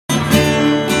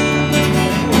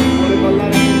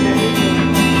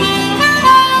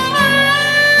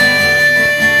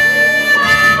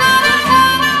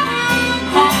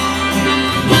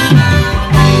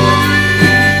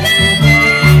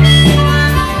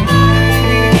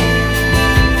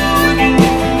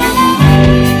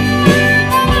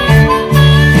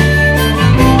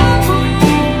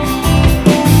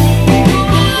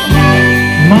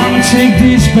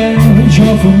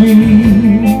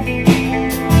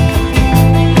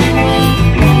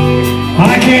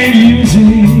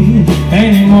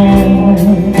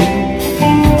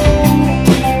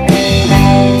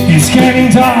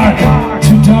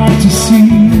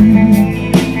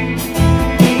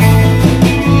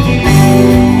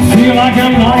like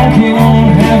I'm knocking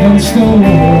on heaven's door.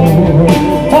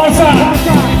 What's up?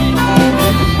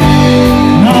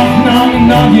 Knock, knock,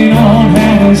 knocking on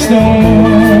heaven's door.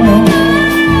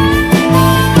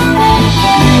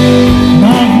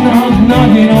 Knock, knock,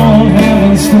 knocking on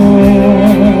heaven's door.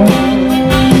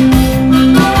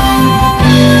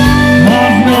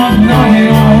 Knock, knock,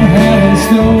 knocking on heaven's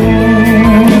door.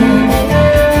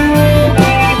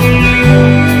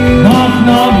 Knock,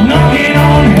 knock, knocking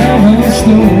on heaven's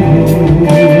door.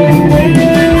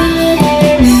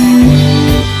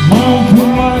 Won't put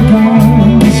my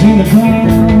guns in the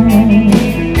ground.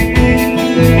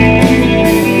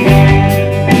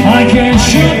 I can't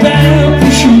shoot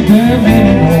them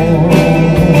anymore.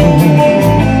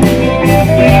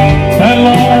 That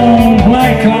long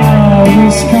black cloud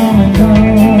is coming down.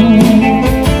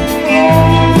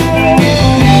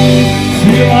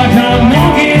 Feel like I'm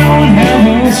knocking on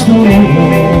heaven's door.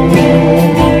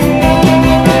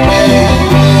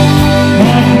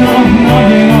 Knock, knock,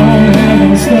 knocking on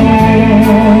heaven's door.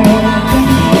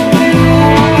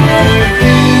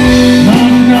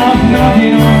 Knock, knock,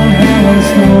 knocking on heaven's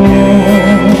door.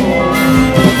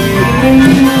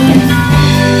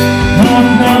 Knock,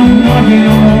 knock, knocking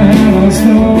on heaven's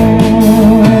door.